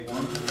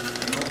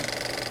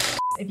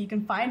If you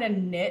can find a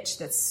niche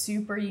that's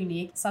super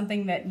unique,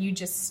 something that you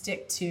just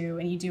stick to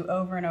and you do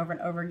over and over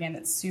and over again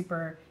that's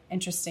super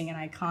interesting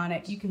and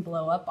iconic, you can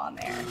blow up on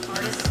there.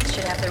 Artists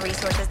should have the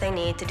resources they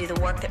need to do the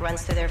work that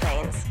runs through their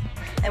veins.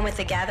 And with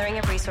the gathering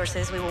of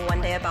resources, we will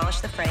one day abolish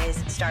the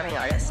phrase, starving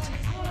artist.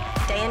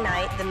 Day and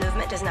night, the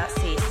movement does not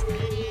cease,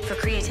 for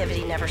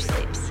creativity never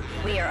sleeps.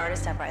 We are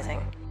Artist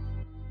Uprising.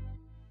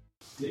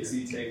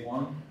 Dixie, take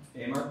one.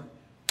 Aimer.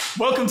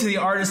 Welcome to the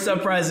Artist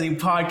Uprising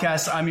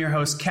podcast. I'm your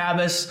host,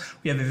 Cabas.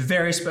 We have a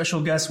very special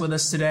guest with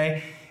us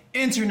today.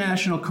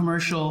 International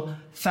commercial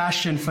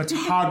fashion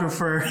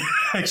photographer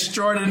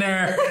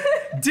extraordinaire,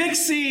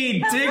 Dixie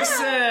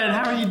Dixon.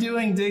 How are you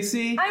doing,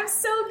 Dixie? I'm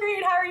so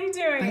great. How are you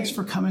doing? Thanks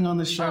for coming on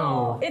the show.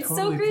 Oh, it's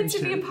totally so great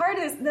to be a part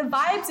of this. The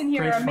vibes in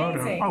here are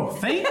amazing. Oh,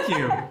 thank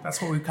you.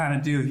 That's what we kind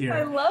of do here.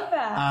 I love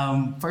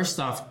that. First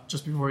off,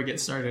 just before we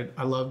get started,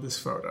 I love this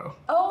photo.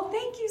 Oh,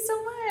 thank you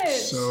so much.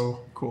 So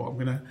cool. I'm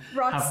gonna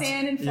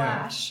Roxanne and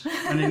Flash. Yeah.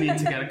 I'm gonna need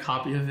to get a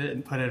copy of it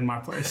and put it in my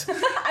place.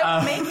 I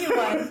will make you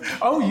one.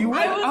 Oh, you would?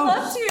 I would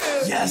love to.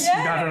 Yes,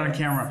 you got it on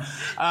camera.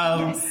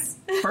 Yes.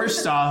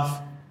 First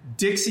off,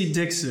 Dixie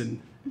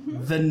Dixon,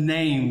 the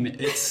name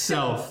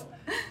itself,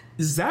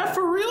 is that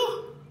for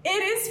real? It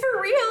is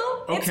for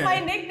real. Okay. It's my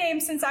nickname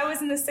since I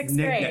was in the sixth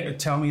grade.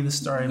 Tell me the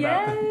story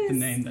about the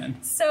name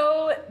then.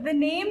 So the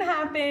name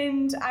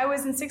happened, I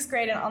was in sixth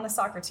grade and on the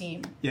soccer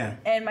team. Yeah.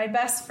 And my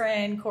best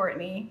friend,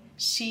 Courtney,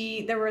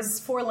 there was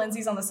 4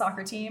 Lindsays on the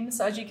soccer team.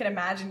 So as you can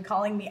imagine,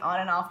 calling me on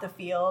and off the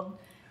field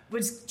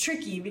was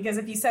tricky because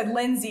if you said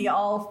Lindsay,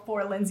 all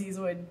 4 Lindsays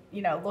would,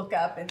 look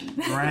up and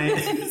right.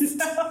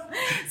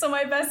 so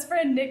my best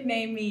friend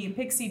nicknamed me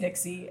Pixie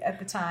Dixie at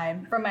the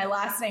time from my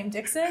last name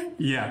Dixon.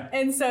 Yeah.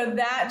 And so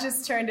that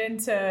just turned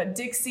into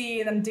Dixie,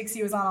 and then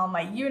Dixie was on all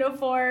my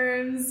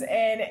uniforms,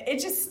 and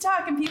it just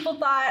stuck, and people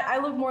thought I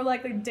looked more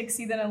like a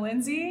Dixie than a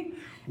Lindsay.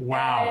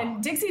 Wow.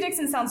 And Dixie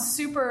Dixon sounds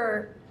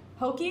super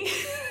hokey,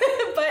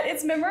 but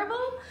it's memorable.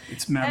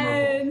 It's memorable.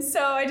 And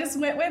so I just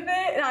went with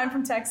it, and I'm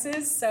from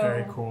Texas, so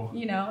very cool.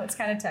 It's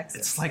kind of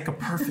Texas. It's like a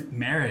perfect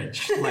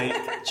marriage,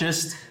 like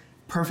just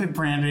perfect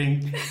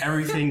branding,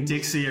 everything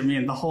Dixie. I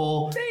mean, the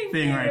whole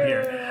thing right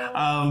here.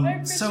 I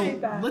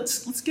appreciate that.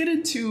 Let's get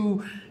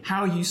into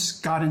how you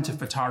got into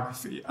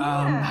photography.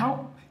 Yeah.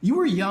 You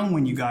were young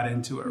when you got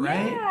into it,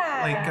 right?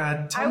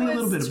 Yeah. Tell me a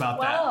little bit about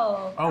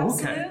 12. that. Oh,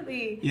 okay.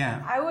 Absolutely.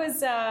 Yeah. I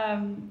was,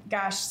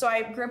 so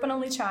I grew up an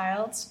only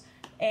child.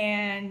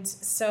 And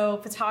so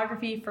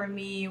photography for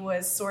me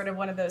was sort of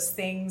one of those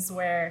things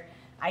where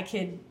I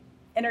could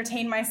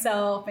entertain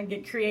myself and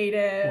get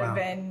creative. Wow.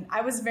 And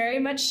I was very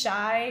much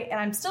shy, and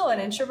I'm still an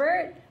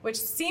introvert, which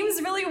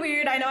seems really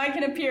weird. I know I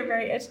can appear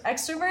very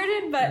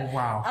extroverted, but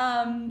wow.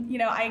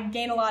 I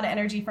gain a lot of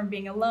energy from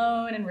being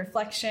alone and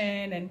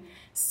reflection. And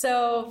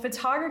so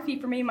photography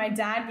for me, my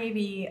dad gave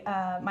me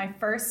my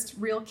first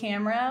real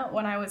camera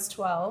when I was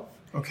 12.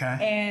 Okay.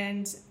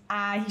 And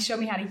he showed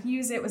me how to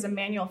use it. It was a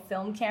manual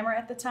film camera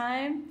at the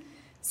time.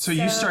 So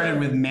you started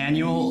with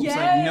manual? Yes.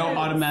 Like no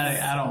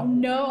automatic at all?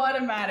 No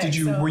automatic.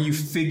 Were you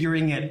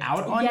figuring it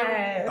out on your?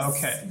 Yes.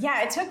 Okay.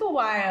 Yeah, it took a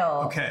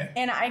while. Okay.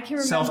 And I can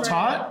remember.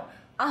 Self-taught?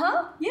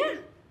 Yeah.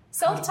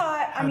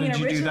 Self-taught. How did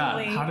you do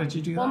that? How did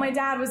you do that? Well, my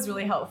dad was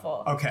really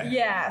helpful. Okay.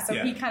 Yeah, so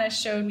he kind of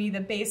showed me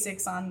the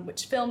basics on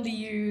which film to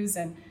use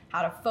and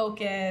how to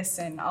focus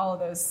and all of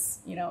those,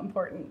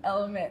 important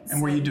elements.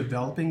 And were you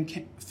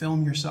developing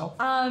film yourself?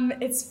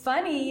 It's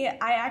funny.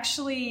 I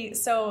actually,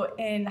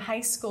 in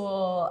high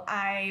school,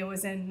 I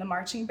was in the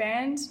marching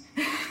band.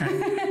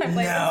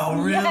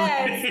 No, really?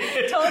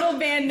 Yes, total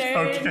band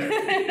nerd.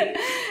 Okay.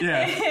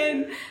 Yeah.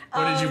 And,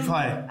 what did you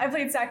play? I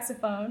played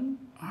saxophone.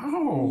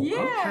 Oh,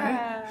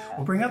 yeah. Okay.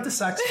 We'll bring out the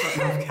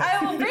saxophone. Okay.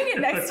 I will bring it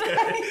next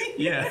time.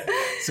 Yeah.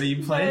 So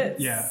you played?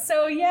 Yeah.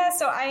 So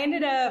I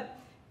ended up,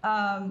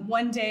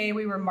 one day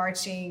we were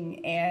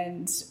marching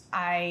and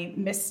I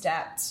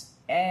misstepped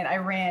and I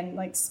ran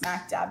like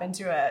smack dab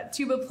into a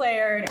tuba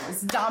player, and it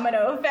was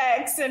domino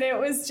effects, and it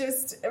was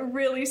just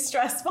really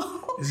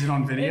stressful. Is it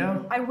on video?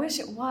 And I wish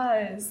it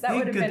was. That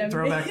would have been amazing.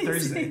 Throwback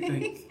Thursday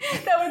thing.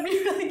 That would be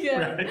really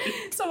good.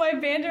 Right. So my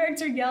band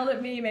director yelled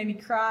at me, made me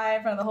cry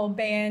in front of the whole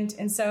band,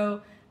 and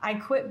so I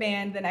quit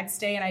band the next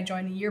day and I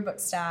joined the yearbook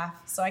staff.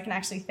 So I can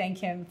actually thank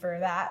him for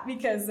that,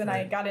 because then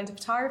I got into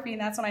photography,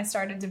 and that's when I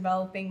started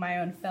developing my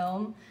own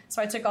film.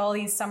 So I took all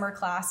these summer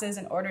classes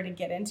in order to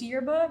get into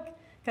yearbook,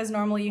 because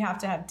normally you have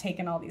to have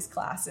taken all these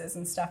classes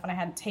and stuff, and I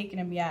hadn't taken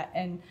them yet.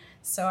 And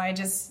so I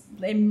just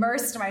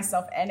immersed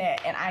myself in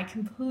it, and I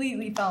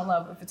completely fell in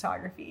love with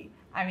photography.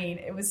 I mean,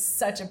 it was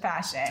such a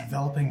passion.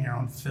 Developing your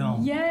own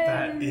film. Yes.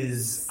 That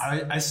is,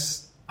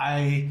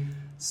 I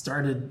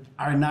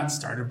not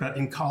started, but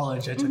in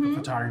college I took a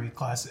photography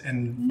class,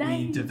 and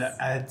I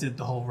did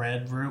the whole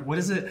red room. What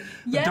is it?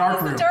 The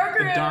dark room.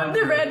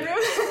 The red room.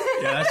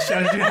 Yeah, that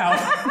shows you how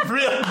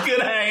real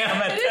good I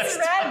am at it. It is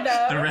red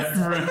though. The red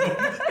room,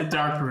 the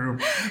dark room.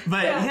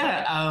 But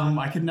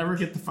I could never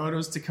get the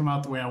photos to come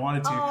out the way I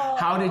wanted to.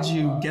 How did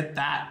you get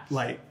that?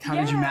 How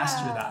did you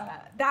master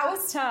that? That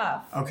was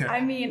tough. Okay. I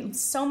mean,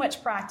 so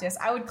much practice.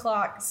 I would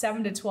clock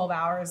 7 to 12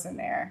 hours in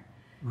there.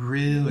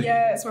 Really?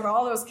 Yes, with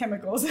all those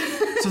chemicals.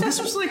 So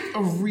this was like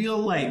a real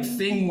like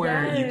thing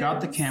where you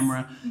got the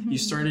camera, you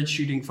started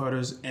shooting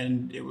photos,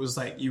 and it was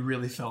like you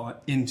really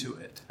fell into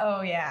it.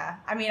 Oh yeah.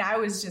 I mean, I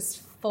was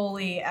just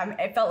fully,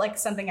 it felt like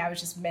something I was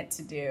just meant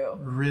to do.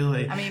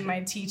 Really? I mean,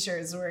 my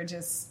teachers were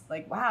just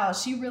like, wow,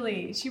 she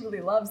really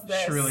loves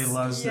this. She really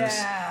loves this.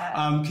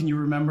 Yeah. Can you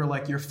remember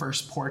like your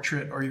first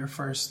portrait or your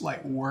first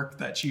like work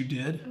that you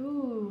did?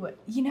 Ooh,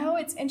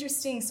 it's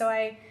interesting. So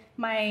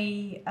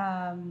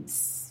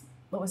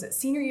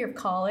senior year of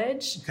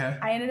college, Okay.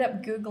 I ended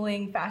up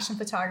Googling fashion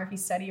photography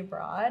study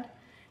abroad.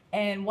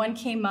 And one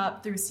came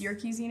up through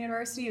Syracuse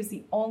University. It was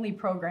the only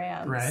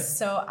program. Right.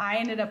 So I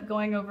ended up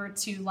going over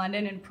to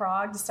London and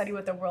Prague to study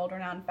with a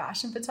world-renowned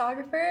fashion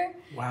photographer.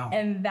 Wow.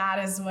 And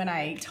that is when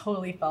I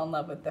totally fell in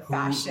love with the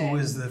fashion. Who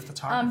is the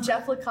photographer?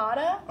 Jeff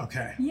Licata.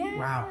 Okay. Yeah.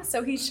 Wow.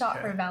 So he shot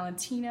Okay. for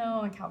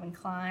Valentino and Calvin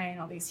Klein,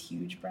 all these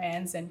huge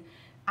brands. And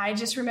I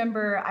just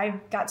remember I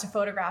got to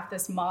photograph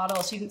this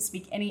model. She didn't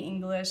speak any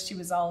English. She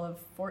was all of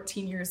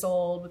 14 years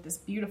old with this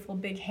beautiful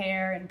big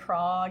hair in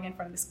Prague in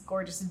front of this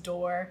gorgeous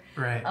door.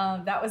 Right.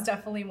 That was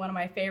definitely one of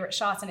my favorite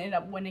shots and ended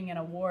up winning an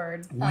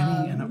award.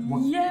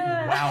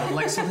 Yeah. Wow.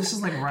 Like, so this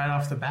is like right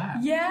off the bat.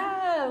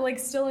 Yeah, like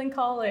still in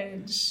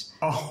college.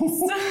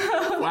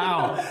 Oh,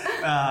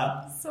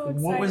 wow. So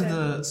what was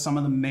excited. some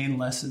of the main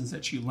lessons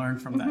that you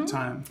learned from that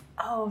time?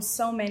 Oh,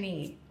 so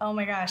many. Oh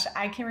my gosh.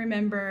 I can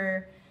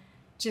remember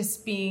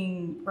just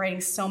writing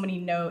so many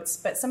notes,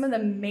 but some of the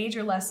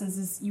major lessons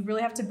is you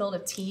really have to build a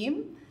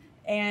team,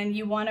 and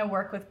you want to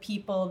work with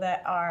people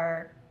that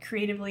are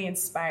creatively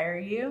inspire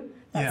you.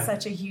 That's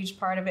such a huge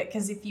part of it,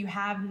 because if you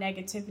have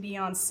negativity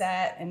on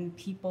set and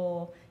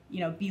people,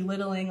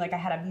 belittling, like I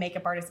had a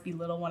makeup artist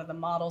belittle one of the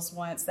models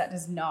once, that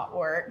does not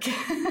work.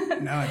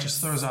 No, it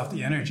just throws off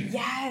the energy.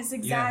 Yes,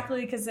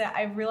 exactly, because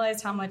I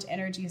realized how much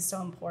energy is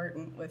so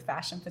important with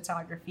fashion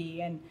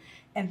photography, and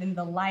then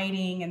the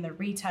lighting and the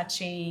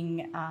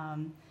retouching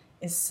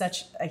is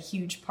such a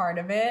huge part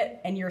of it.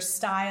 And your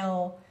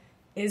style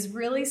is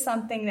really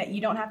something that you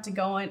don't have to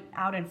go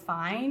out and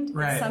find.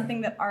 Right. It's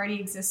something that already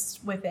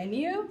exists within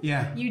you.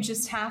 Yeah. You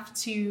just have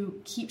to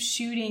keep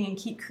shooting and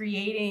keep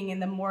creating, and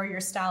the more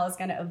your style is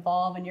going to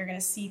evolve, and you're going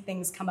to see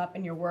things come up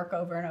in your work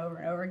over and over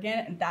and over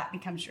again, and that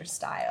becomes your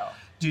style.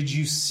 Did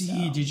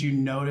you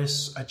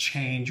notice a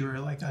change or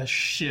like a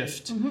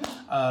shift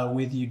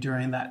with you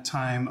during that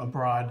time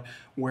abroad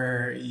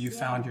where you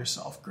found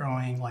yourself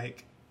growing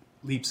like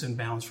leaps and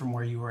bounds from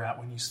where you were at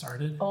when you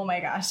started? Oh my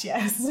gosh,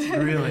 yes.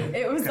 Really?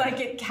 It was like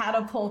it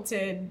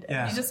catapulted,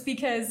 just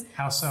because.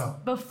 How so?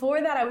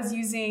 Before that, I was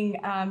using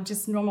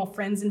just normal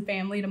friends and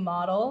family to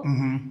model.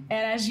 And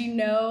as you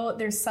know,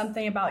 there's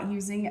something about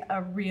using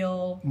a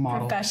real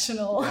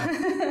professional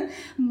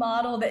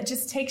model that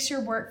just takes your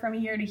work from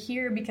here to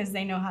here, because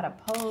they know how to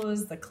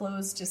pose. The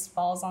clothes just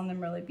falls on them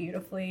really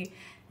beautifully.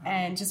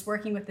 And just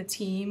working with the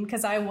team,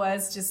 because I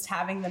was just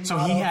having them. So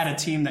he had a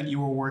team that you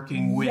were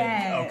working with.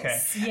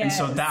 Yes, okay. And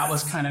so that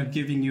was kind of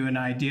giving you an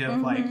idea of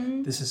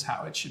like, this is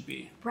how it should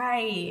be.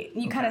 Right.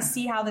 You kind of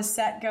see how the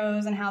set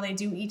goes and how they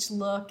do each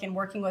look, and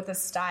working with a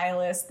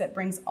stylist that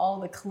brings all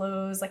the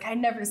clothes. Like, I'd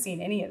never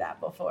seen any of that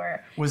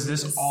before. Was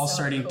this all so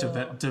starting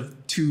cool.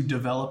 to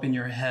develop in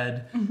your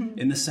head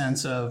in the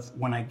sense of,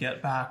 when I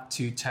get back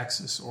to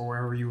Texas or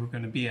wherever you were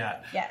going to be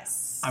at,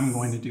 Yes. I'm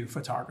going to do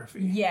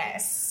photography?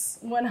 Yes.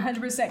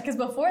 100%. Because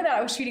before that,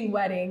 I was shooting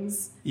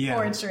weddings,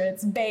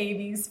 portraits,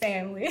 babies,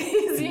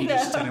 families. You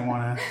just didn't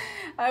want to.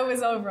 I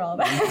was over all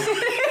that.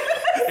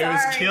 It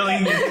was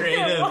killing your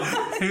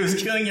creative. It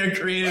was killing your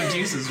creative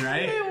juices,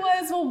 right? It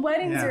was. Well,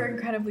 weddings are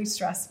incredibly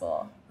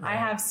stressful. Right. I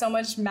have so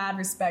much mad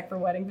respect for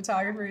wedding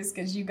photographers,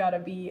 because you got to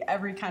be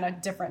every kind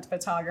of different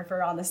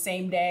photographer on the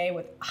same day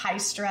with high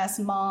stress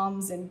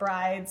moms and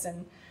brides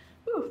and.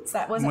 Ooh, so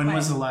that wasn't When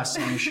was the last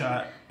time you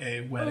shot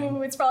a wedding?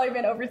 Ooh, it's probably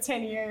been over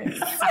 10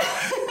 years.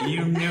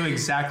 You knew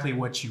exactly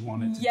what you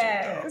wanted to do.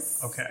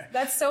 Yes. Okay.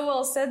 That's so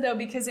well said, though,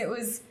 because it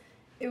was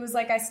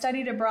like I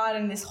studied abroad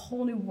and this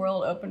whole new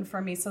world opened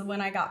for me. So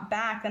when I got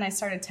back, then I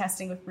started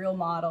testing with real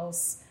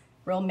models,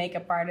 real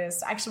makeup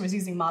artists. I actually was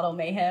using Model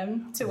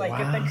Mayhem to like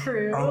get the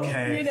crew.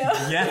 Okay.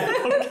 Yeah.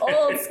 Okay.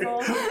 Old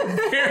school.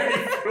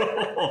 Very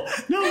cool.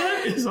 No,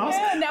 that is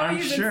awesome. Yeah, now I'm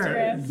we use sure.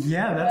 Instagram.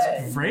 Yeah, that's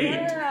But, great.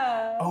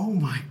 Yeah. Oh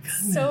my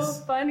goodness. So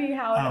funny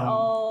how it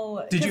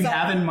all. Did you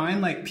have in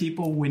mind like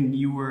people when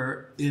you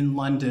were in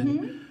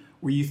London?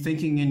 Were you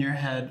thinking in your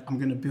head, I'm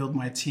going to build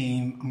my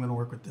team, I'm going to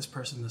work with this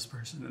person,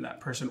 and that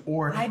person?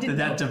 Or did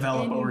that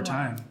develop over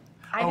time?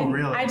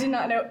 Really? I did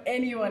not know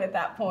anyone at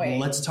that point. Well,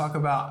 let's talk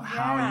about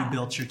how you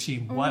built your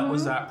team. What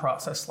was that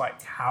process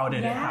like? How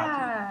did it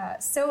happen?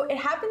 So it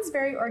happens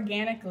very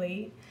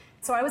organically.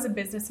 So I was a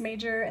business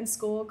major in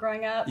school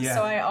growing up. Yeah.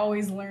 So I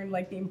always learned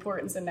like the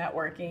importance of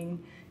networking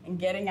and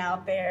getting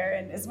out there.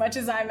 And as much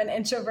as I'm an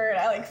introvert,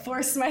 I like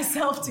forced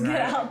myself to get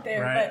out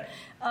there. Right.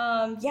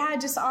 But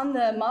just on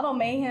the Model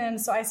Mayhem,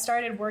 so I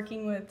started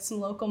working with some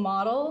local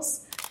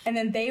models. And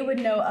then they would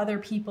know other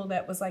people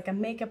that was like a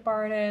makeup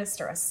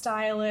artist or a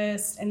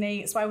stylist.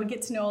 And so I would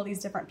get to know all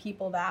these different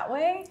people that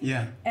way.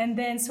 Yeah. And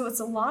then, so it's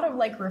a lot of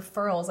like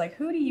referrals. Like,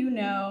 who do you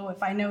know,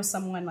 if I know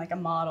someone like a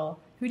model,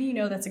 who do you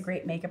know that's a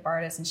great makeup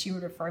artist? And she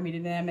would refer me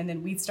to them, and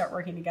then we'd start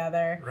working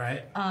together.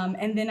 Right.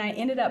 And then I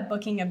ended up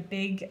booking a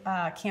big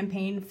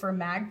campaign for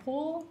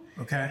Magpul.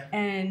 Okay.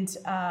 And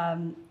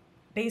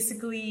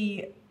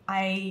basically,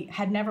 I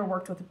had never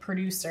worked with a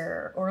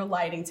producer or a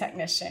lighting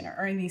technician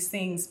or any of these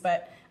things,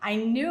 but I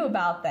knew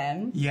about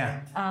them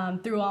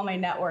through all my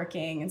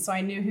networking. And so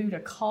I knew who to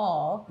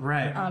call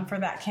for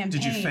that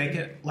campaign. Did you fake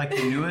it like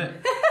you knew it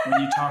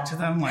when you talked to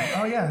them? Like,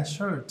 oh, yeah,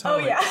 sure,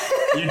 totally. Oh,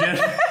 yeah. You did?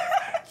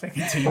 Fake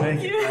it till you make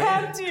it. You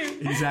have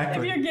to.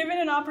 Exactly. If you're given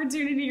an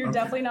opportunity you're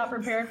definitely not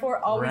prepared for,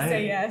 always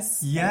say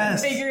yes.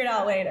 Yes. Figure it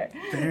out later.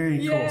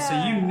 Very cool.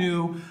 So you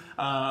knew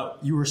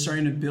you were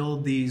starting to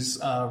build these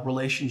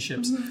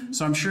relationships. Mm-hmm.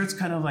 So I'm sure it's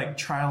kind of like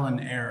trial and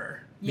error.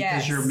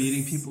 Because you're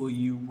meeting people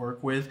you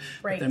work with,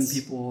 but then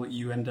people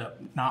you end up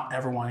not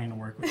ever wanting to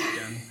work with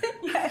again.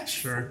 Yes.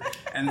 Sure.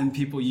 And then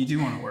people you do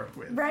want to work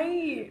with.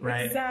 Right.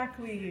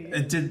 Exactly.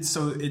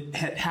 It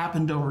had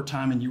happened over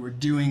time and you were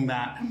doing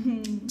that.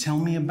 Mm-hmm. Tell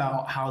me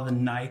about how the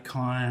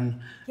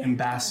Nikon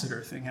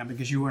ambassador thing happened,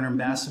 because you were an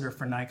ambassador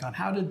for Nikon.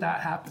 How did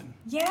that happen?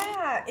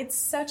 Yeah, it's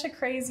such a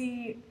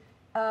crazy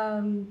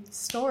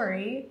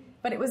story,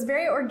 but it was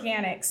very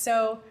organic.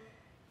 So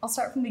I'll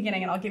start from the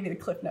beginning and I'll give you the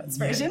Cliff Notes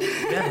version. Do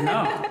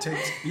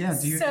your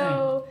thing.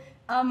 So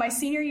my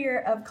senior year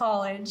of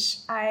college,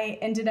 I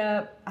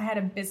had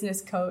a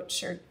business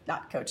coach, or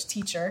not coach,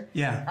 teacher,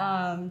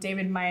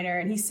 David Miner,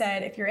 and he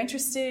said, if you're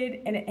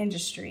interested in an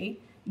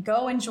industry,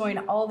 go and join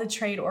all the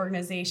trade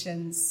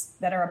organizations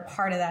that are a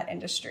part of that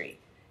industry.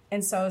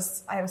 And so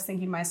I was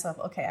thinking to myself,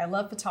 okay, I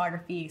love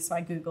photography, so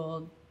I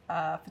Googled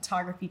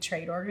photography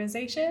trade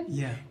organization,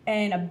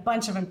 and a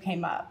bunch of them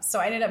came up. So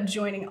I ended up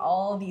joining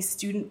all these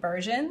student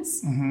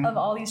versions of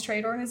all these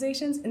trade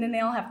organizations, and then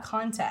they all have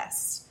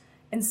contests.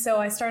 And so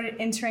I started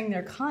entering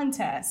their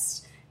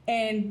contests.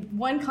 And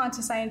one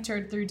contest I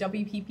entered through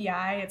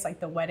WPPI, it's like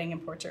the Wedding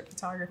and Portrait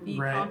Photography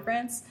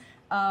Conference.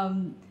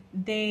 I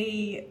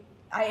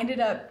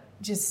ended up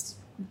just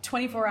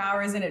 24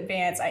 hours in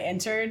advance, I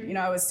entered.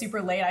 I was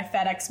super late. I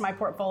FedExed my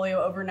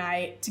portfolio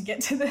overnight to get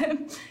to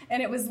them.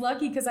 And it was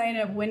lucky because I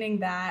ended up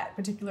winning that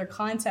particular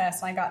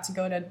contest. And I got to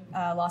go to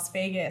Las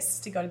Vegas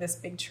to go to this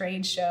big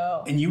trade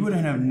show. And you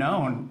wouldn't have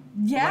known.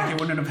 Yeah. Like,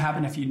 it wouldn't have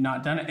happened if you'd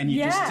not done it. And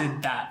you just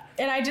did that.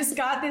 And I just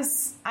got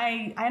this,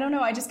 I don't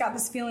know, I just got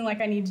this feeling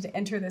like I needed to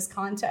enter this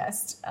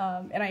contest.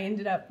 And I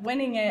ended up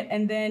winning it.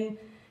 And then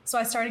so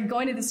I started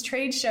going to this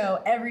trade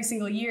show every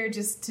single year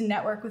just to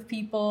network with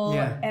people.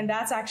 Yeah. And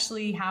that's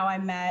actually how I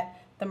met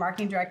the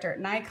marketing director at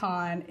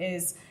Nikon,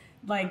 is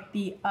like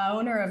the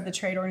owner of the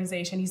trade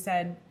organization. He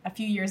said a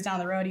few years down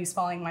the road, he was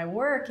following my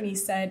work, and he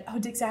said, oh,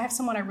 Dixie, I have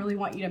someone I really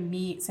want you to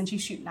meet since you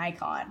shoot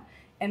Nikon.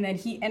 And then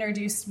he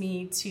introduced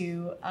me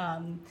to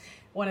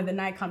one of the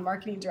Nikon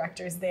marketing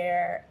directors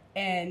there.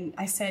 And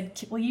I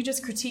said, will you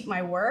just critique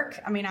my work?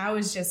 I mean, I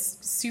was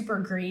just super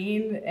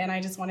green and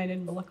I just wanted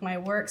him to look at my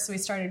work. So he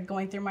started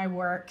going through my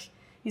work.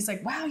 He's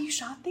like, wow, you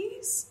shot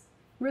these?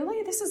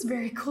 Really? This is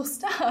very cool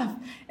stuff.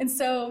 And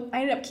so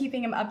I ended up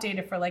keeping him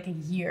updated for like a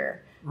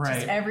year.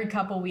 Just every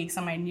couple weeks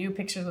on my new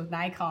pictures with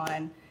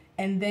Nikon.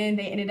 And then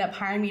they ended up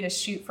hiring me to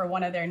shoot for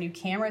one of their new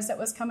cameras that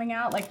was coming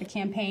out, like the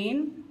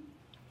campaign.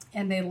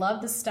 And they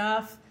loved the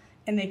stuff.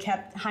 And they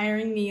kept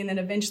hiring me, and then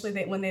eventually,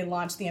 when they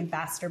launched the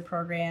ambassador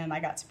program, I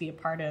got to be a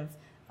part of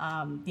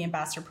the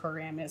ambassador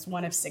program. It's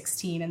one of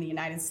 16 in the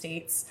United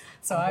States,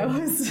 so I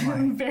was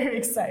very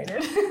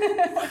excited.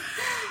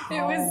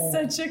 It was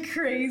such a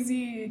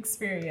crazy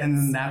experience. And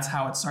then that's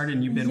how it started,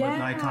 and you've been with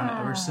Nikon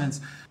ever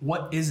since.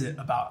 What is it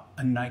about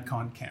a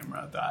Nikon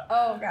camera that,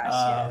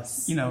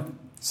 yes.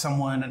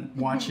 someone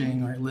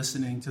watching or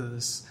listening to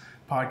this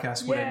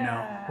podcast wouldn't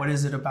know? What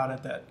is it about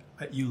it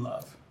that you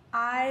love?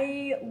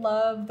 I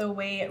love the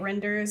way it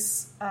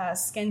renders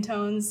skin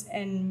tones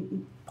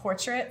and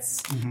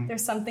portraits. Mm-hmm.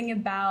 There's something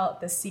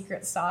about the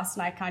secret sauce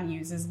Nikon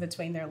uses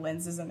between their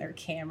lenses and their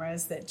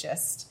cameras that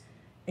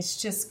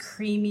it's just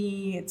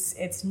creamy.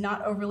 It's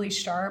not overly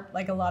sharp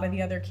like a lot of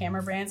the other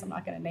camera brands. I'm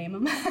not going to name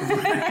them.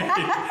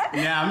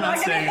 Yeah, I'm not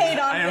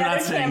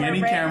saying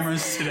any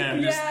cameras today.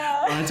 I'm just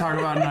going to talk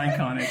about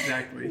Nikon,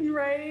 exactly.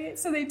 Right.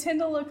 So they tend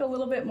to look a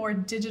little bit more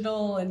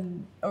digital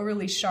and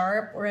overly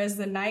sharp, whereas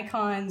the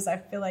Nikons, I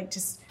feel like,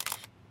 just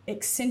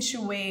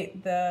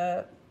accentuate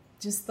the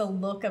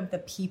look of the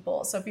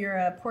people. So if you're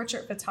a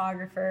portrait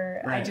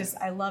photographer,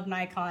 I love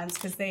Nikons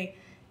because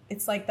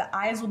it's like the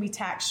eyes will be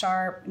tack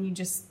sharp and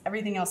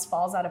everything else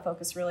falls out of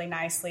focus really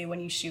nicely when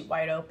you shoot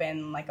wide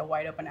open, like a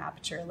wide open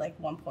aperture,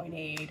 like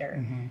 1.8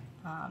 or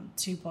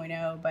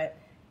 2.0. But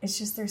it's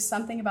just, there's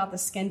something about the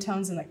skin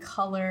tones and the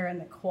color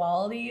and the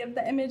quality of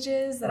the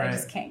images that I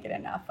just can't get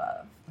enough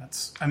of.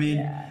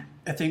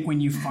 I think when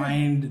you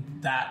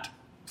find that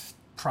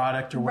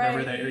product or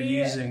whatever that you're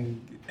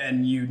using,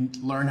 and you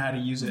learn how to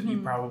use it, you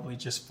probably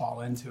just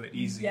fall into it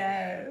easy.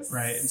 Yes.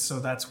 Right. And so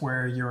that's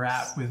where you're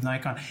at with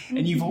Nikon.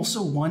 And you've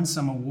also won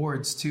some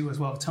awards too as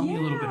well. Tell me a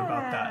little bit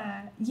about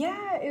that.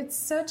 Yeah, it's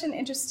such an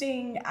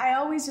interesting, I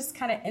always just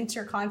kind of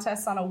enter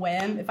contests on a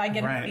whim. If I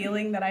get a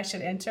feeling that I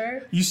should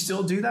enter. You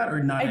still do that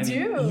or not? I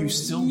do. You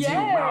still do?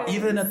 Wow.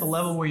 Even at the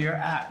level where you're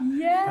at.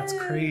 Yes.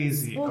 That's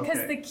crazy. Well,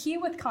 because the key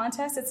with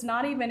contests, it's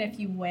not even if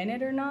you win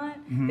it or not.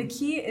 The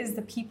key is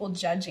the people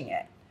judging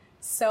it.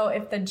 So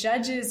if the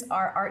judges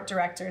are art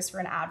directors for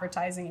an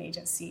advertising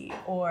agency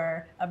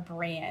or a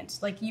brand,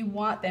 like you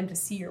want them to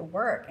see your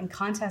work, and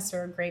contests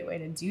are a great way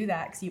to do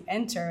that because you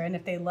enter, and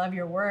if they love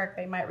your work,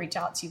 they might reach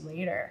out to you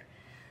later.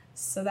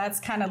 So that's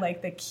kind of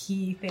like the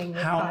key thing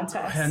with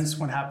contests. Hence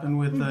what happened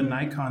with the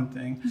Nikon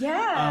thing.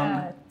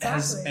 Yeah,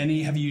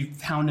 exactly. Have you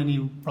found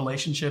any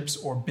relationships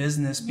or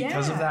business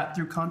because of that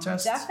through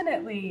contests?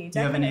 Definitely. Do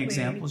you have any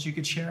examples you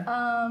could share?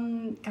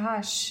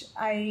 Gosh,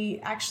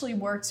 I actually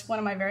one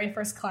of my very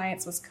first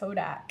clients was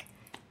Kodak,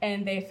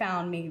 and they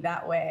found me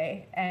that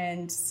way.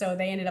 And so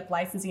they ended up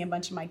licensing a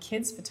bunch of my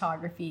kids'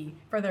 photography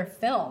for their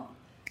film.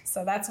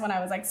 So that's when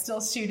I was like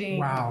still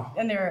shooting,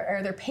 and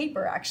their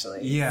paper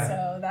actually. Yeah.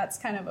 So that's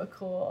kind of a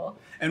cool.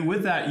 And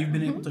with that, you've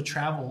been able to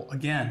travel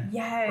again.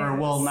 Yes. Or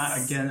well,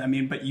 not again. I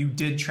mean, but you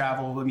did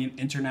travel. I mean,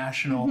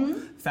 international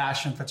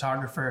fashion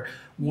photographer.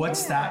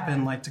 What's that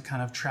been like to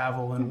kind of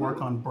travel and work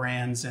on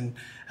brands and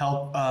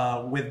help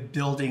with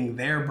building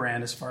their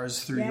brand as far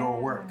as through your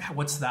work?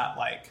 What's that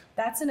like?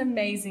 That's an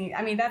amazing.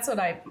 I mean, that's what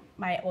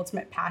my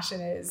ultimate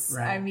passion is.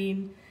 Right. I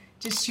mean,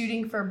 just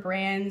shooting for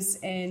brands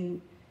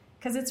and.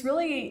 Because it's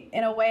really,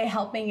 in a way,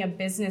 helping a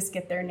business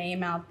get their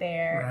name out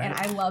there. Right. And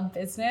I love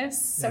business,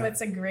 so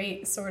it's a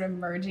great sort of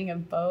merging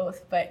of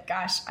both. But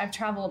gosh, I've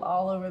traveled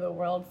all over the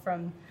world,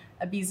 from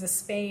Ibiza,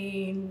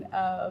 Spain,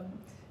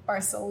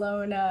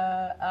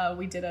 Barcelona.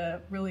 We did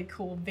a really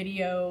cool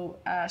video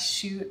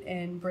shoot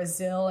in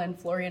Brazil and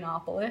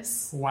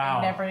Florianopolis. Wow.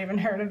 I've never even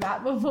heard of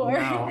that before.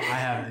 No, I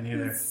haven't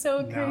either. It's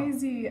so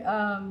crazy.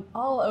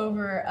 All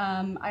over.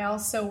 I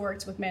also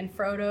worked with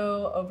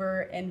Manfrotto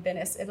over in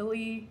Venice,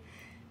 Italy.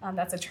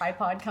 That's a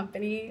tripod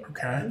company.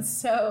 Okay. And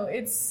so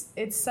it's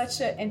such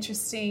an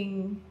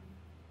interesting,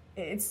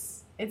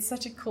 it's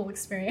such a cool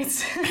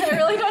experience. I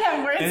really don't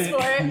have words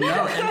for it. No,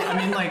 and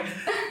I mean, like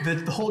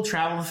the whole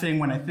travel thing,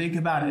 when I think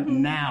about it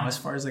now, as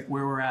far as like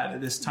where we're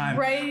at this time,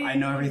 I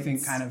know everything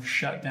kind of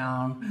shut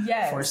down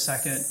for a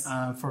second,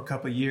 for a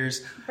couple of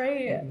years.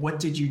 Right. What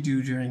did you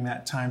do during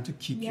that time to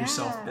keep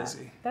yourself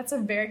busy? That's a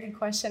very good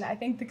question. I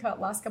think the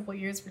last couple of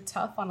years were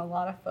tough on a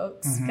lot of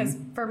folks because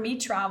for me,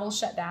 travel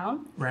shut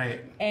down.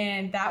 Right.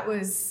 And that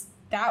was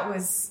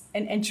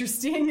an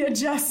interesting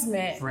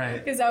adjustment.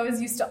 Right. Because I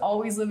was used to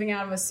always living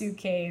out of a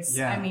suitcase.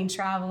 Yeah. I mean,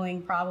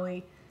 traveling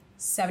probably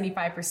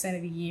 75%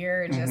 of the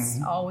year,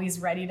 just always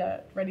ready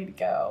to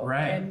go.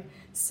 Right. And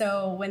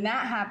so when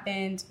that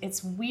happened,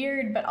 it's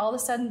weird, but all of a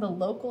sudden the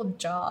local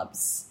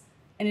jobs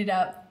ended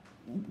up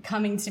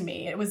coming to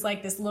me. It was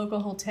like this local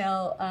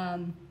hotel,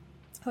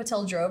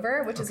 Hotel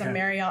Drover, which is a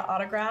Marriott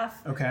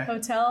Autograph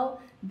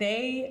hotel.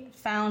 They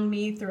found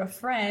me through a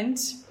friend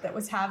that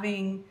was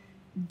having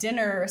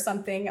dinner or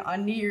something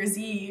on New Year's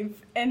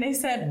Eve, and they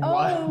said,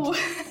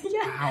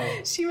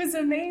 she was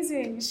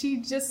amazing.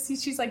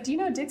 She's like, do you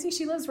know Dixie?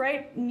 She lives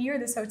right near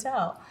this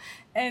hotel.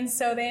 And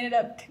so they ended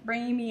up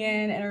bringing me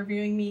in,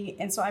 interviewing me,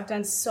 and so I've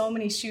done so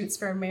many shoots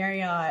for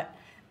Marriott,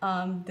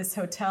 this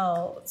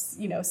hotel,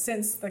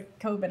 since the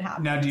COVID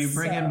happened. Now, do you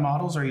bring in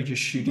models, or are you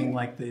just shooting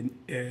like the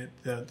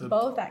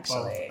both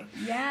actually?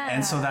 Both. Yeah.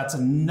 And so that's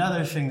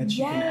another thing that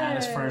you can add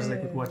as far as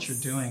like with what you're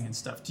doing and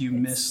stuff. Do you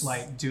miss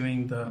like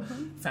doing the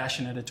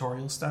fashion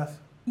editorial stuff?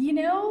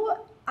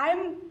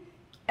 I'm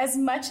as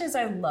much as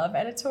I love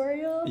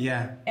editorial.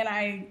 Yeah.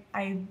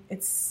 And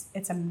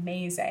it's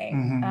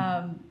amazing.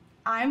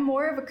 I'm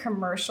more of a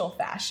commercial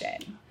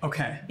fashion.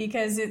 Okay.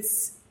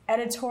 Because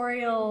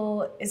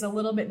editorial is a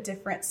little bit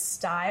different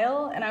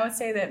style, and I would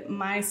say that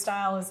my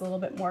style is a little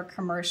bit more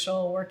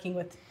commercial, working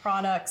with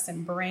products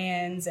and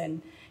brands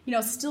and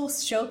still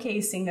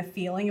showcasing the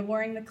feeling of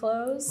wearing the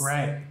clothes,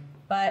 right,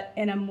 but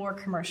in a more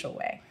commercial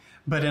way.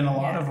 But in a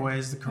lot of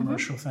ways, the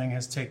commercial thing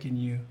has taken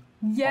you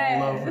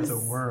all over the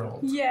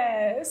world.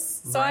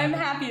 Yes. So I'm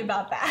happy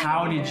about that.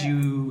 How did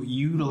you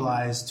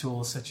utilize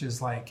tools such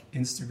as like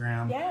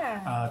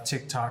Instagram,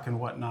 TikTok and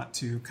whatnot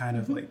to kind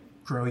of like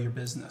grow your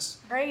business?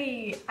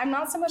 Right. I'm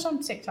not so much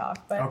on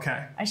TikTok, but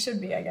I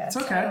should be, I guess.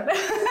 It's okay.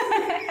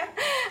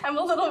 I'm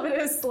a little bit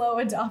of a slow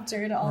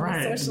adopter to all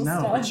the social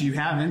stuff. But you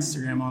have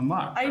Instagram on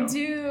lock. I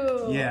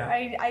do. Yeah.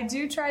 I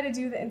do try to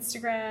do the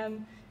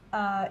Instagram.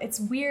 It's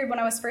weird. When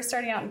I was first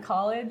starting out in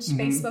college,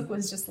 Facebook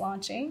was just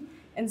launching.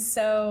 And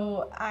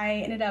so I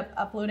ended up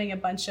uploading a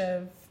bunch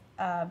of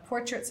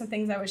portraits and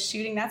things I was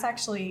shooting. That's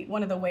actually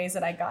one of the ways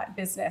that I got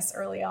business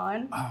early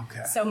on. Oh,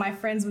 okay. So my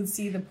friends would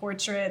see the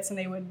portraits and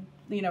they would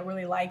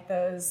really like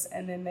those,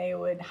 and then they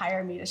would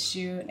hire me to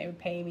shoot and they would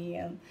pay me.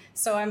 And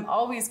so I'm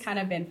always kind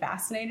of been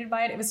fascinated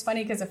by it. It was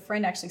funny because a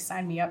friend actually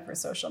signed me up for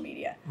social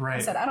media. Right. I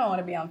said, I don't want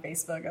to be on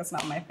Facebook. That's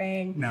not my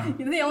thing. No.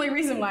 The only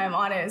reason why I'm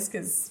on it is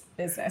because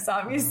business,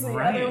 obviously.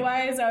 Right.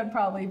 Otherwise, I would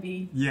probably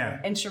be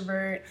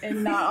introvert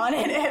and not on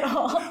it at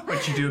all.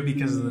 But you do it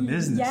because of the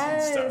business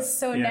and stuff. Yes.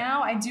 So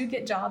now I do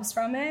get jobs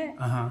from it.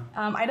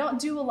 I don't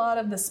do a lot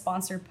of the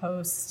sponsored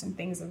posts and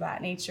things of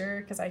that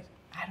nature because I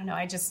don't know.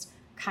 I just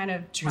kind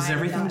of try. Was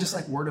everything not just to-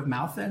 like word of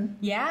mouth then?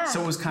 Yeah.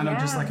 So it was kind of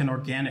just like an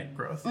organic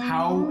growth.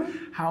 How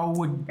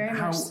Very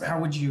much so.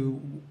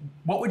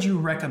 what would you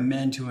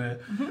recommend to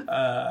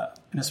an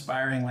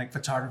aspiring like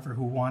photographer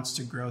who wants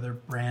to grow their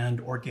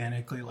brand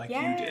organically like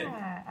you did?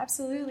 Yeah,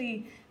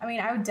 absolutely. I mean,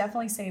 I would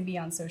definitely say be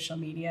on social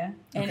media,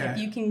 and Okay. if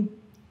you can,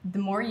 the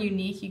more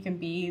unique you can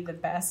be, the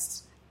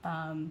best.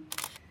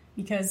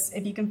 Because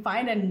if you can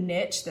find a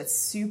niche that's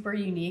super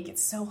unique,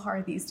 it's so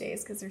hard these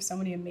days because there's so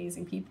many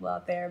amazing people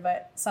out there,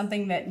 but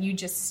something that you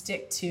just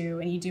stick to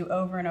and you do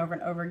over and over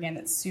and over again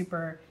that's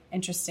super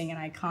interesting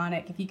and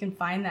iconic. If you can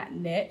find that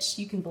niche,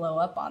 you can blow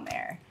up on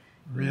there.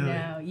 Really?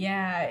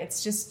 Yeah,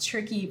 it's just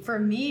tricky. For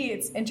me,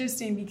 it's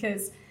interesting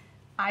because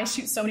I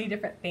shoot so many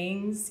different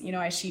things.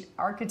 I shoot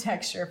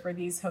architecture for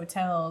these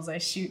hotels. I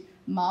shoot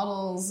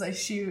models. I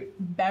shoot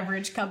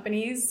beverage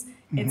companies.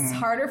 It's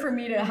harder for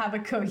me to have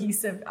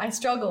I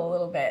struggle a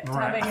little bit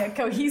having a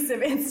cohesive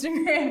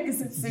Instagram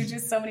because there's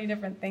just so many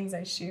different things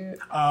I shoot.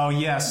 Oh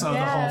yeah, so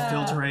the whole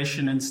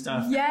filtration and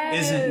stuff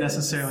isn't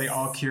necessarily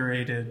all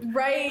curated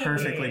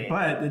perfectly,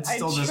 but it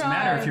still doesn't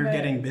matter if you're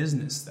getting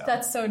business though.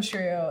 That's so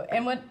true.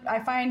 And what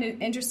I find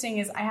interesting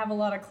is I have a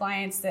lot of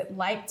clients that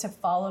like to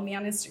follow me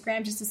on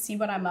Instagram just to see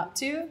what I'm up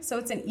to. So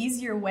it's an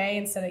easier way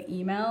instead of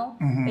email.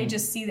 They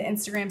just see the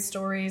Instagram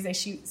stories, they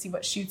see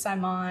what shoots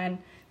I'm on.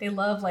 They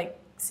love like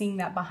seeing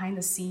that behind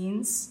the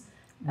scenes.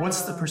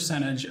 What's the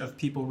percentage of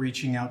people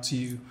reaching out to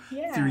you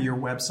through your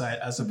website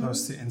as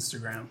opposed to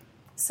Instagram?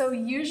 So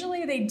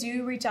usually they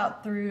do reach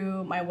out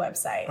through my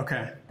website.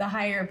 Okay. The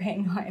higher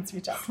paying clients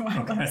reach out through my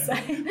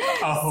website.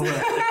 Oh,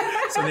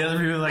 right. So the other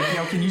people are like,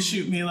 yo, can you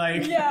shoot me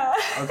like? Yeah.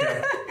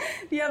 Okay.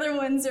 The other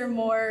ones are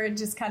more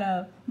just kind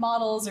of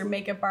models or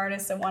makeup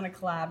artists that want to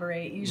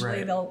collaborate.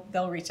 Usually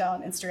they'll reach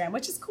out on Instagram,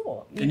 which is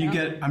cool. And you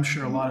get, I'm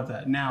sure, a lot of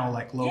that now,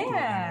 like locally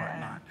and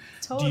whatnot.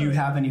 Totally. Do you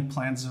have any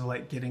plans of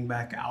like getting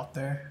back out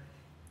there?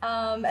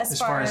 As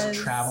far as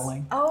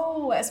traveling?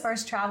 Oh, as far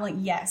as traveling,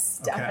 yes,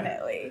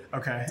 definitely.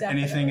 Okay.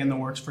 Definitely. Anything in the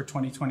works for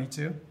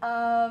 2022?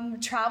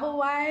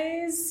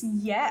 Travel-wise,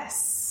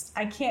 yes.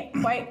 I can't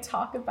quite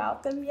talk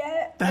about them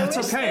yet. That's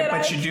okay,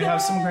 but you do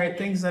have some great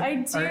things that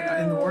are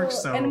in the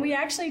works, though. And we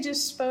actually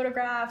just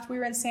photographed, we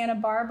were in Santa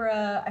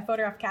Barbara. I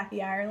photographed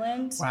Kathy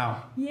Ireland.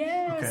 Wow.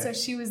 Yeah, Okay. so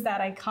she was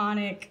that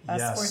iconic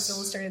Sports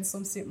Illustrated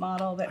swimsuit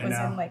model that was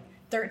in like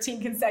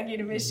 13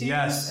 consecutive issues.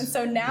 Yes. And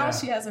so now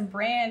she has a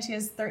brand. She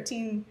has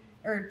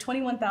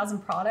 21,000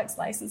 products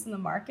licensed in the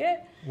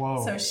market.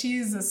 Whoa. So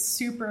she's a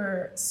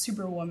super,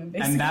 super woman,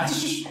 basically. And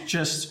that's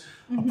just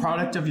a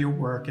product of your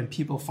work and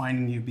people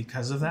finding you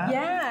because of that?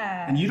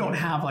 Yeah. And you don't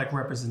have like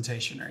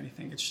representation or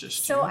anything. It's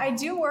just So you? I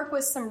do work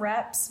with some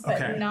reps, but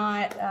Okay.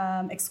 not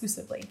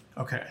exclusively.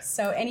 Okay.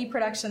 So any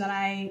production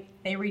that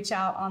they reach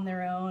out on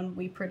their own,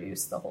 we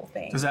produce the whole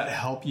thing. Does that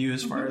help you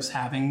as far as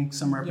having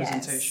some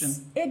representation?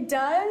 Yes, it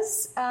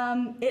does.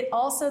 It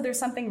also, there's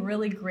something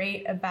really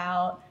great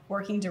about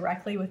working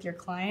directly with your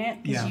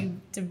client because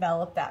you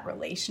develop that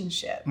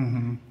relationship.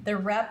 The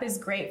rep is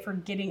great for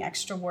getting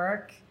extra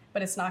work,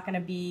 but it's not going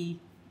to be,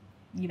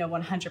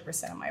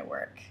 100% of my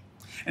work.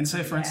 And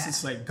say, for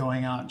instance, like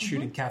going out and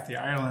shooting Kathy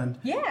Ireland,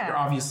 you're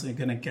obviously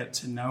going to get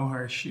to know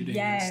her shooting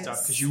and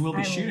stuff because you will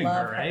be shooting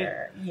her,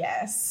 right?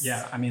 Yes.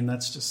 Yeah, I mean,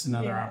 that's just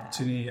another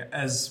opportunity.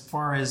 As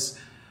far as,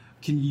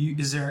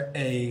 is there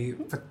a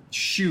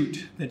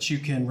shoot that you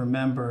can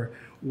remember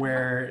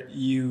where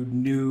you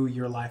knew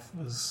your life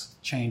was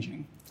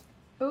changing?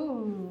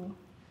 Ooh,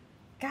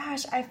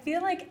 gosh, I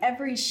feel like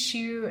every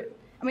shoot,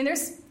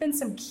 there's been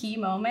some key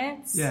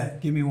moments. Yeah,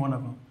 give me one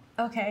of them.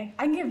 Okay,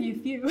 I can give you a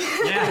few.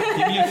 Yeah,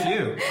 give me a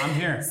few. I'm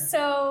here.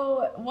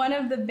 So one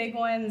of the big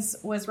ones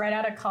was right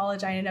out of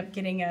college. I ended up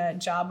getting a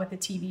job with a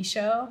TV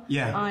show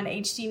on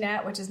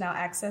HDNet, which is now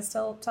Access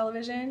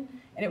Television.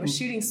 And it was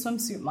shooting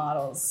swimsuit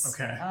models.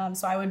 Okay.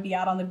 So I would be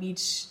out on the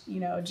beach,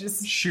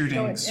 just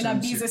shooting in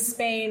Ibiza,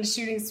 Spain,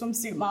 shooting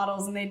swimsuit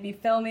models, and they'd be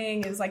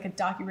filming. It was like a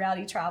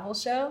docu-reality travel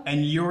show.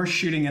 And you're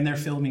shooting and they're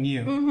filming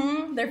you.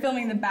 Mm-hmm. They're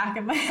filming the back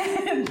of my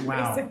head.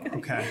 Wow. Basically.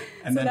 Okay.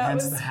 And then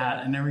hence the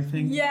hat and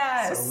everything?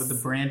 Yes. So with the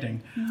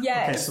branding.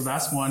 Yes. Okay, so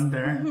that's one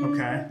there.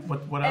 Okay.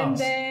 What else?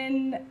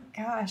 And then,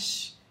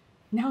 gosh,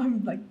 now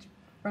I'm like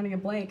running a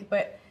blank,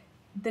 but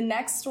the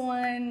next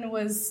one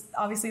was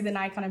obviously the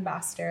Nikon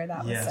Ambassador.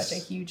 That was such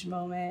a huge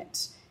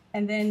moment.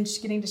 And then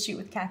just getting to shoot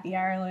with Kathy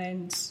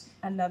Ireland,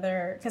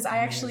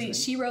 because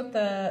she wrote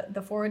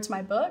the foreword to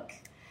my book.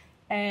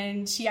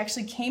 And she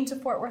actually came to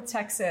Fort Worth,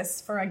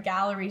 Texas for a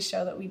gallery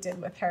show that we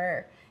did with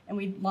her. and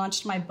we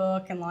launched my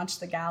book and launched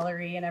the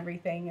gallery and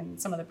everything, and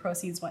some of the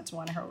proceeds went to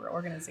one of her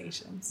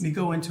organizations. Let me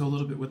go into a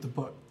little bit with the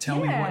book. Tell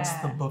me, what's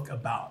the book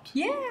about?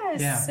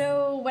 Yeah.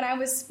 So when I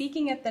was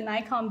speaking at the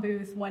Nikon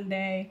booth one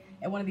day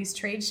at one of these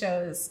trade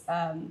shows,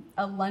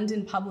 a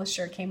London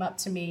publisher came up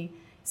to me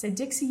and said,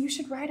 Dixie, you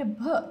should write a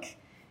book.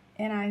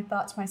 And I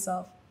thought to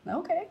myself,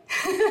 okay.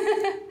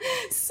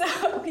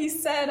 So he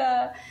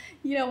said,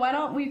 why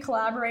don't we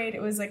collaborate?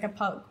 It was like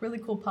a really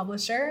cool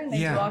publisher, and they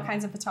do all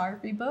kinds of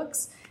photography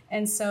books.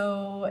 And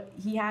so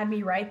he had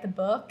me write the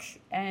book,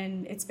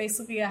 and it's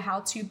basically a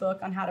how-to book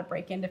on how to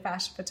break into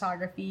fashion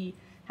photography,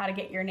 how to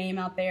get your name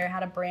out there, how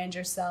to brand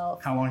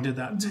yourself. How long did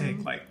that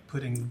take, like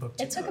putting the book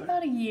together? It took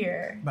about a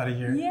year. About a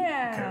year?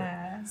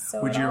 Yeah. Okay.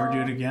 So would you ever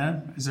do it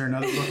again? Is there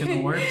another book in the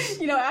works?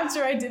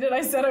 After I did it,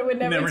 I said I would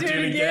never do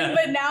it again.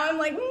 But now I'm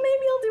like, maybe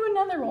I'll do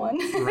another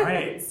one.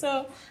 Right.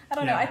 So I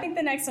don't know. I think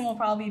the next one will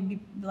probably be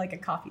like a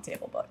coffee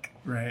table book.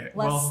 Right.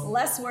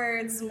 Less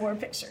words, more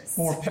pictures.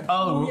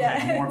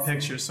 Okay. More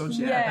pictures. So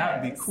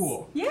that would be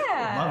cool. Yeah.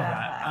 I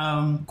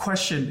love that.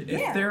 Question: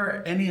 if there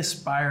are any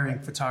aspiring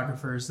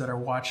photographers that are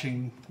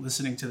watching,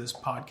 listening to this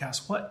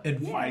podcast, what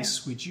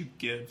advice would you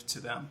give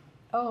to them?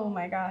 Oh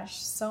my gosh,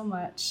 so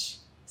much.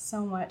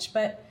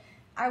 But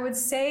I would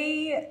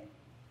say,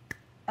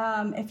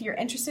 if you're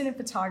interested in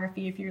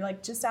photography, if you're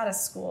like just out of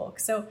school.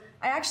 So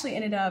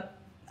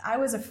I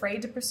was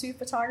afraid to pursue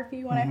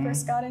photography when I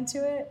first got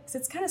into it, because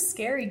it's kind of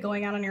scary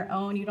going out on your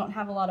own. You don't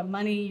have a lot of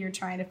money. You're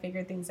trying to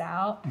figure things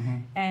out.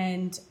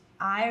 And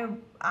I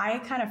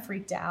kind of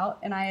freaked out.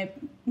 And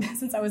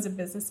since I was a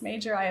business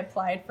major, I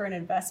applied for an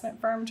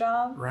investment firm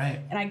job. Right.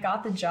 And I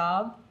got the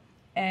job.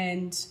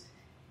 And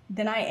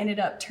then I ended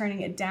up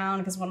turning it down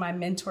because one of my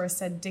mentors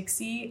said,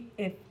 Dixie,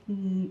 if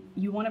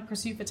you want to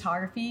pursue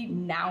photography,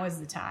 now is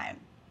the time.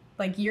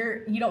 Like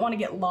you don't want to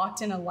get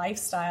locked in a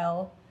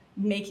lifestyle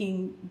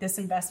making this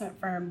investment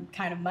firm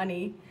kind of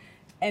money,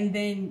 and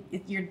then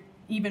you're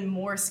even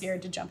more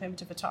scared to jump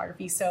into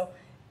photography. So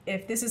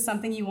if this is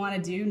something you want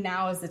to do,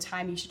 now is the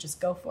time. You should just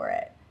go for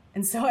it.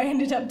 And so I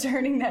ended up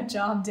turning that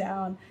job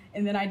down,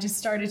 and then I just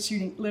started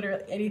shooting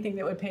literally anything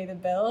that would pay the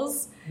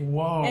bills.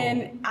 Whoa.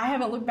 And I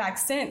haven't looked back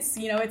since.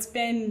 It's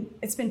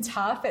been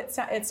tough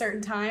at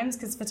certain times,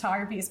 because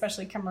photography,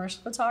 especially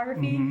commercial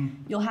photography,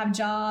 you'll have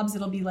jobs,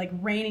 it'll be like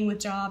raining with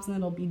jobs, and then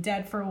it'll be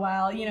dead for a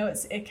while.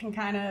 It can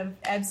kind of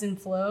ebbs and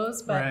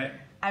flows, but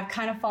I've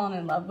kind of fallen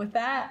in love with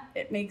that.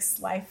 It makes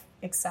life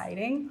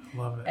exciting.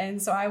 Love it. And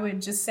so I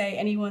would just say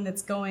anyone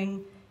that's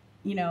going,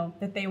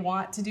 that they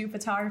want to do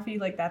photography,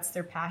 like that's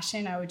their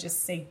passion, I would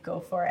just say go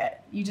for it.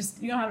 You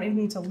don't have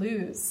anything to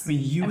lose. I mean,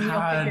 you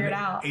had figure it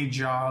out. a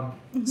job,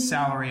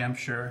 salary, I'm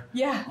sure,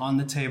 on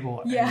the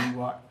table. Yeah. And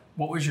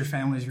what was your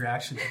family's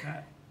reaction to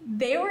that?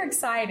 They were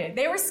excited.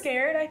 They were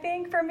scared, I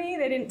think, for me.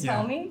 They didn't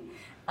tell me.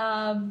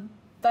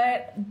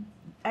 But,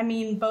 I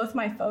mean, both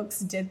my folks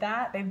did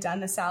that. They've done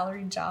the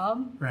salaried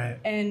job. Right.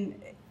 And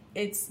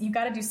you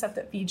got to do stuff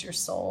that feeds your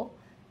soul,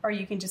 or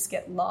you can just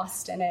get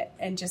lost in it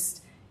and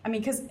just...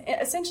 because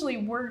essentially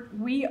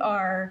we've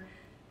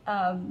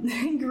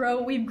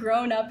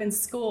grown up in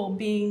school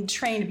being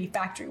trained to be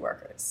factory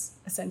workers,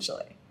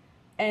 essentially.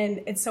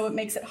 And so it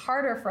makes it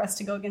harder for us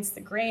to go against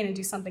the grain and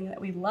do something that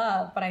we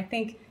love. But I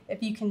think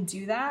if you can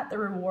do that, the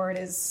reward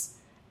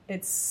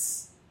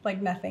it's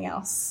like nothing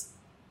else.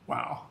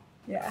 Wow.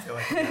 Yeah. I feel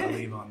like I gotta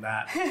leave on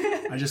that.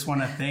 I just want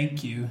to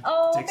thank you,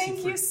 Dixie, thank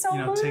for you so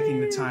much. taking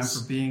the time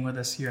for being with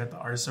us here at the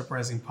Artist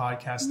Uprising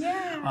podcast.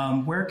 Yeah.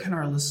 Where can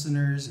our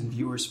listeners and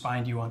viewers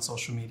find you on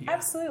social media?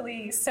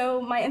 Absolutely.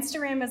 So my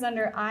Instagram is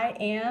under I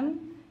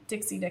am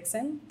Dixie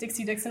Dixon.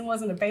 Dixie Dixon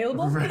wasn't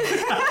available. Right.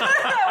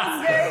 I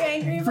was very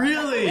angry about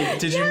Really? that.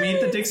 Did you meet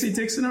the Dixie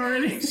Dixon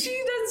already?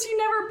 She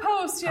never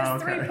posts. She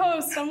has 3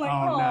 posts. I'm like,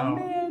 no.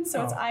 Man.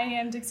 So it's I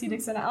am Dixie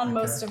Dixon on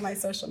most of my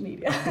social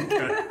media.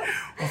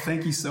 Well,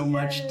 thank you so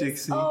much,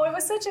 Dixie. Oh, it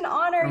was such an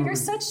honor. You're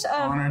such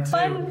a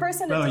fun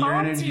person to talk to. Your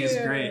energy is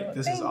great.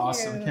 This is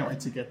awesome. I can't wait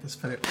to get this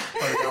put out.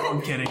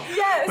 I'm kidding.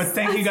 Yes. But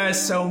thank you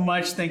guys so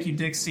much. Thank you,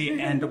 Dixie.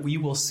 And we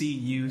will see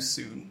you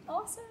soon.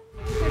 Awesome.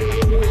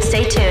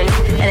 Stay tuned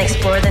and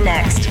explore the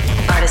next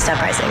Artist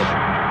Uprising.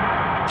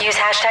 Use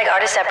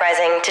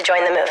 #ArtistUprising to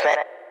join the movement.